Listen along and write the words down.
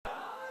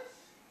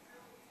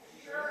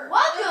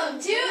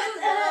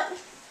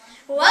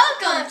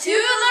Welcome to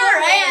the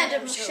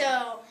Random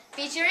Show,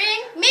 featuring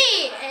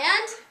me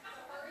and...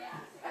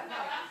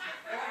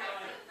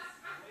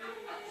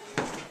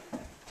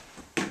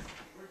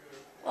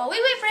 While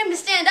we wait for him to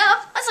stand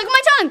up, let's look at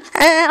my tongue.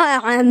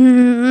 I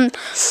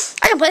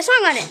can play a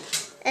song on it.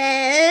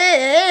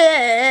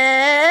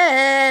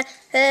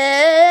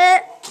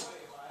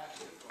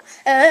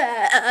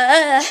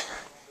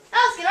 Now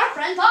let's get our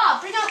friend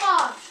Bob. Bring out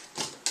Bob.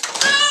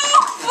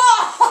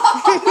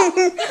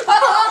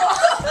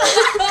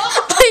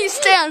 Please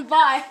stand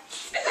by.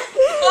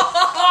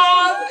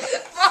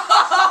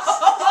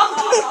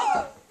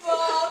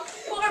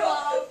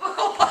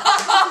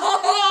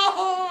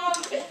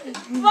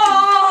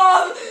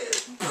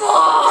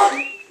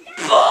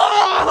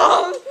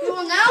 We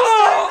will now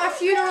start our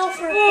funeral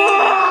for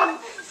Bob.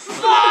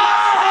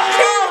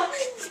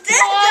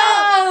 Stand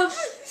up.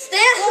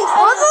 Stand up.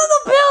 What's on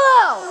the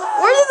pillow?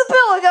 Where did the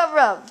pillow come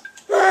from?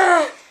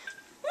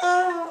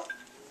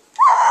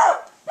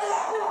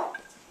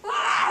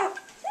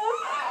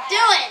 Do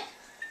it.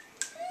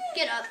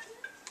 Get up.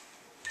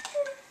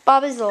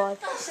 Bob is alive.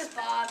 This is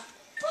Bob.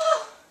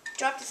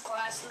 Dropped his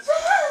glasses.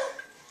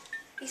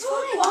 He's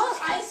fine.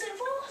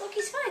 Look,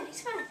 he's fine.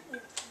 He's fine.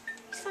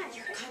 He's fine.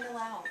 You're kind of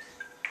loud.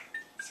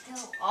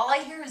 Still, all I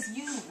hear is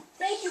you.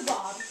 Thank you,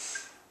 Bob.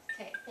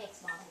 Okay,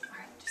 thanks, Mom. All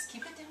right, just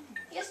keep it down.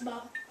 Yes,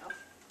 Bob.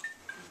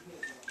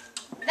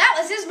 That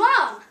was his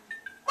mom.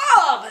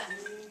 Bob!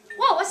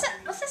 Whoa, what's that?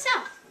 What's that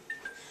sound?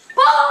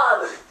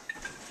 Bob!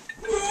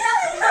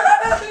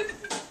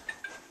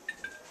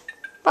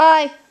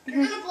 Bye.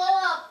 You're gonna blow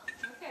up.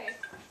 Okay.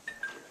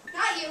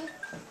 Not you.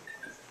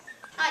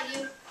 Not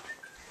you.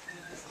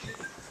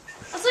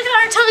 Let's look at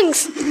our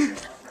tongues.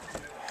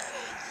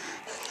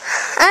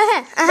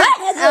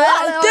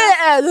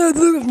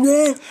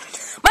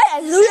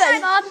 Hi,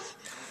 Bob.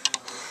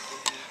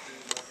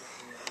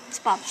 It's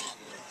Bob.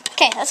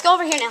 Okay, let's go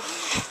over here now.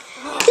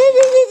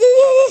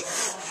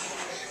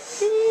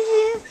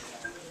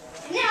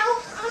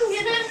 Now I'm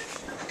gonna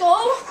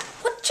go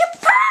put your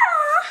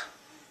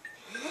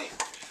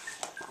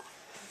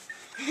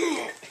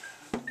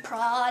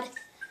prod,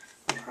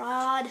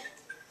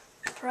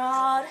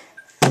 prod.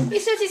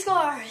 These 50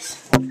 scars.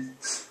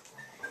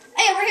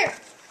 Hey, over here.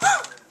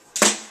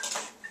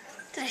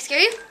 Did I scare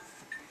you?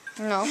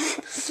 No.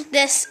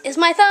 This is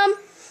my thumb.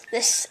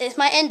 This is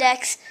my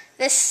index.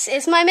 This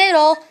is my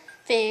middle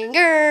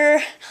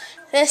finger.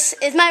 This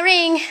is my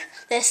ring.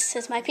 This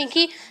is my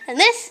pinky. And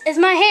this is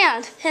my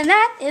hand. And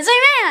that is a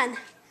man.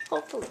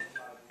 Hopefully.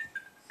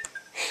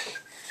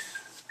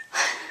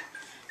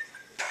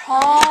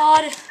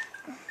 Prod.